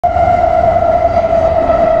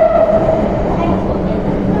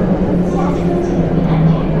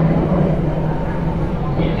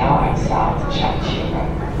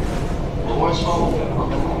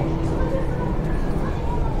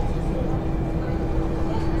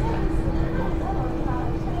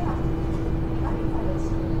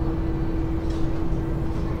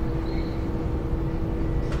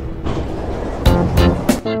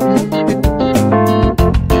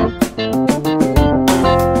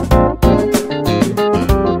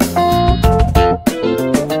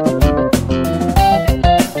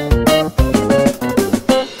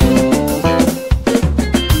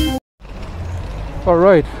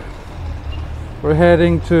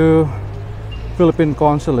heading to Philippine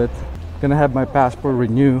consulate. Gonna have my passport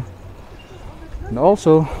renewed and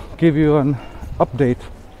also give you an update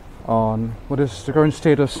on what is the current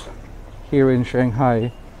status here in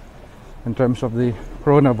Shanghai in terms of the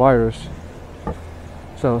coronavirus.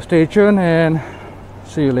 So stay tuned and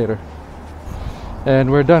see you later.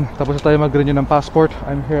 And we're done. Tapos na tayo mag-renew ng passport.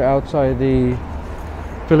 I'm here outside the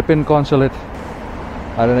Philippine consulate.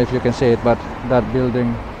 I don't know if you can see it, but that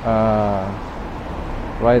building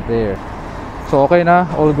right there. So okay na,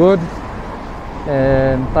 all good.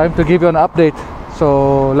 And time to give you an update.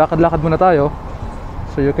 So lakad-lakad muna tayo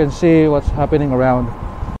so you can see what's happening around.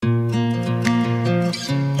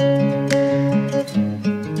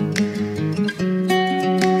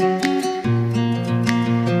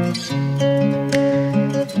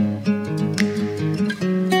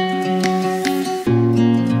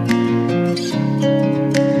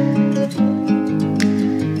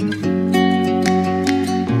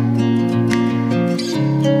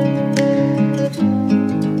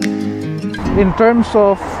 In terms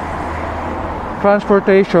of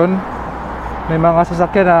transportation, may mga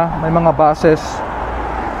sasakyan na, may mga buses,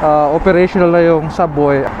 operational na yung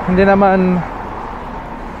subway. Hindi naman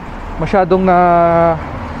masyadong na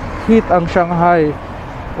hit ang Shanghai,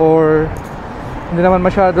 or hindi naman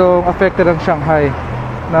masyadong affected ang Shanghai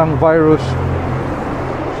ng virus.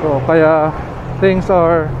 So kaya things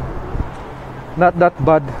are not that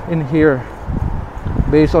bad in here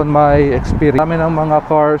based on my experience. Marami ng mga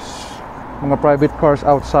cars, mga private cars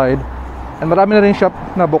outside, and marami na rin shop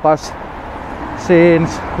na bukas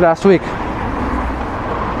since last week.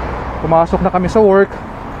 Pumasok na kami sa work.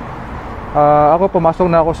 Ako pumasok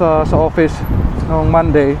na ako sa office noong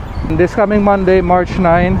Monday. This coming Monday, March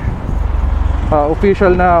 9,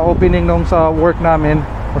 official na opening nung sa work namin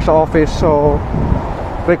or sa office. So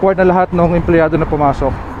required na lahat ng empleyado na pumasok.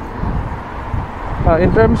 In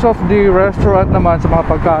terms of the restaurant naman, sa mga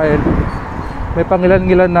pagkain, may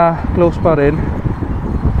pangilan-ngilan na close pa rin.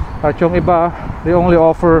 At yung iba, they only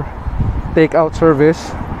offer take-out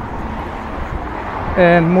service.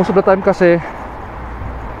 And most of the time kasi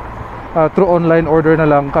through online order na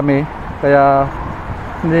lang kami. Kaya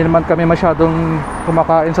hindi naman kami masyadong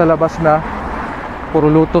kumakain sa labas na, puro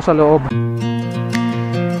luto sa loob.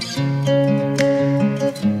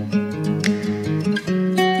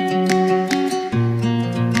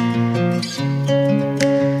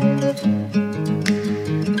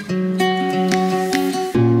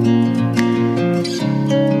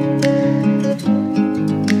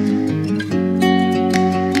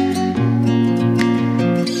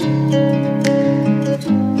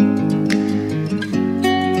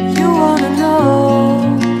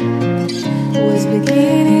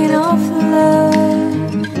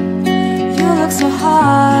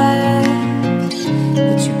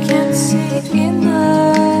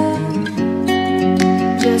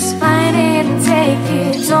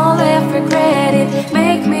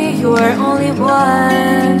 You're only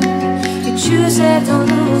one. You choose it, don't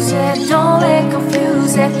lose it, don't let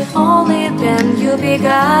confuse it. Only then you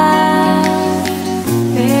begun.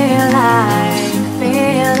 Feel like,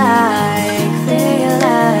 feel like, feel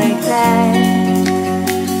like that.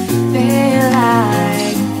 Feel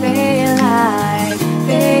like, feel like,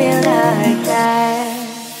 feel like that.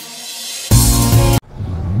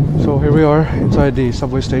 So here we are inside the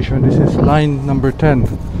subway station. This is line number 10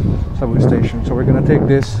 subway station. So we're gonna take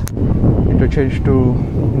this interchange to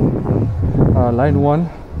line 1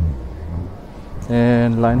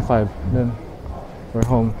 and line 5. Then we're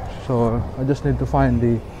home. So I just need to find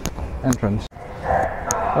the entrance.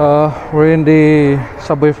 We're in the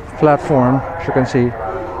subway platform, as you can see.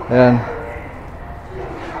 Ayan.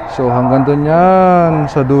 So hanggang dun yan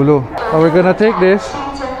sa dulo. We're gonna take this.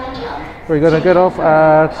 We're gonna get off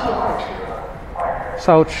at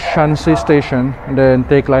South Shanghai station and then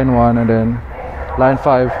take line 1 and then line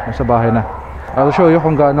 5 nasa bahay na. I'll show you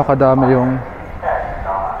kung gaano kadami yung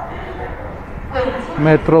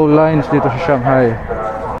metro lines dito sa Shanghai.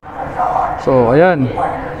 So ayan,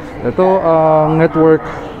 ito ang network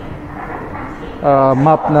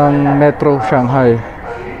map ng Metro Shanghai.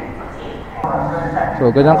 So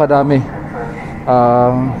ganyan kadami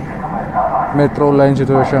metro lines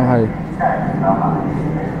dito sa Shanghai.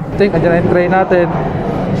 I think andyan na yung train natin.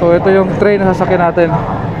 So ito yung train na sasakyan natin.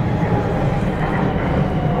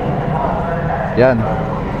 Yan.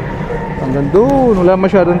 Hanggang doon, wala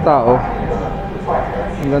masyadong tao.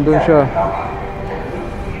 Hanggang doon siya.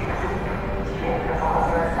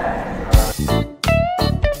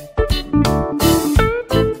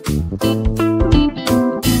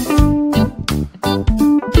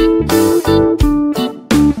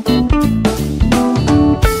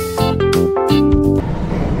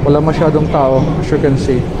 wala masyadong tao, as you can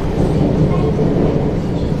see.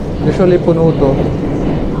 Usually puno to,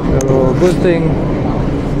 pero good thing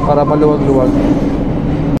para maluwag-luwag.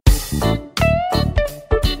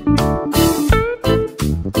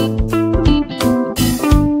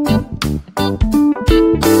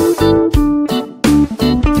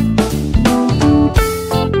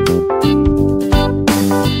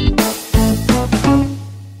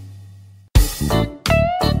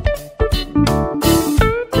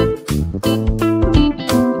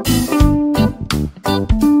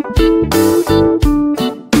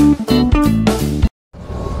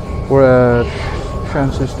 We're at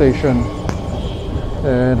Shanghai station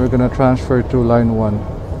and we're gonna transfer to line 1.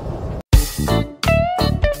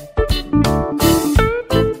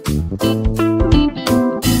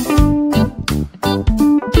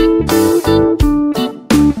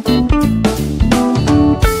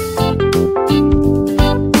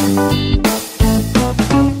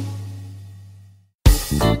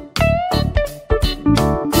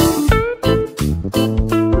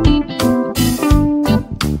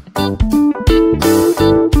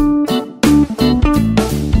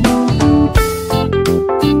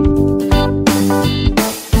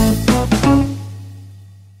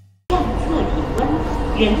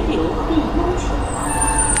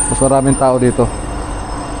 Mas maraming tao dito.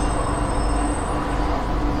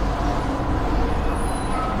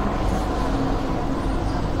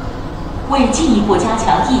为进一步加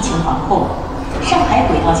强疫情防控，上海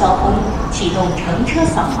轨道交通启动乘车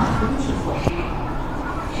扫码登记措施。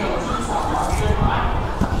手机扫描车牌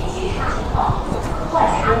以及视频号，换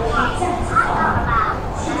车需再次扫码。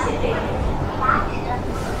谢谢配合。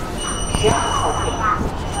12号线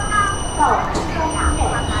到中山医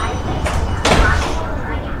院。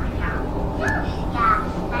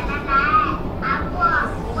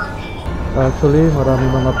 Actually, marami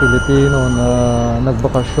mga Pilipino na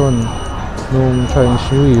nagbakasyon nung Chinese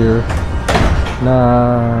New Year na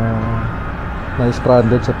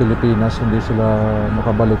stranded sa Pilipinas, hindi sila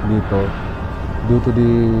makabalik dito due to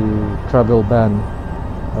the travel ban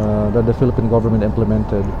that the Philippine government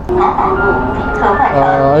implemented.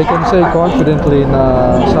 I can say confidently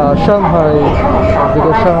na sa Shanghai,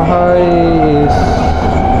 because Shanghai is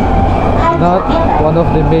not one of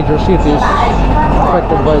the major cities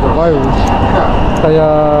affected by the virus, kaya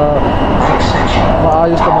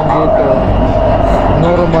maayos naman dito,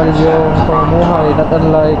 normal yung pamumuhay, not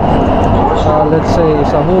unlike let's say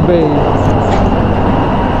sa Hubei,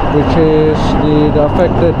 which is the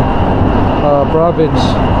affected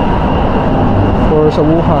province, or sa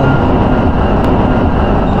Wuhan.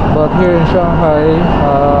 But here in Shanghai,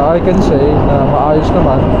 I can say na maayos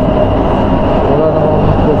naman, wala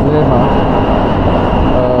namang problema.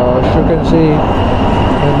 As you can see,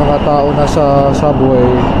 may mga tao na sa subway.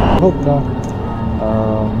 Hope na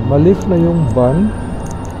ma-lift na yung ban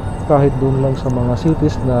kahit doon lang sa mga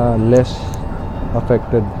cities na less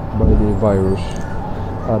affected by the virus.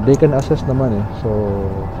 They can assess naman eh. So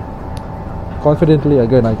confidently,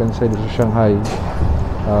 again, I can say this is Shanghai,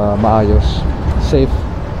 maayos, safe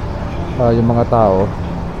yung mga tao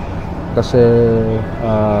kasi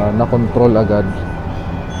na-control agad,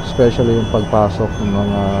 especially yung pagpasok ng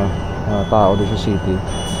mga tao dito sa city,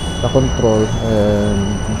 na-control, and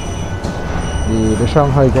the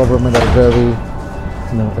Shanghai government are very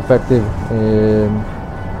effective in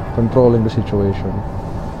controlling the situation,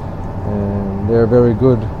 and they are very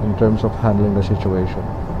good in terms of handling the situation.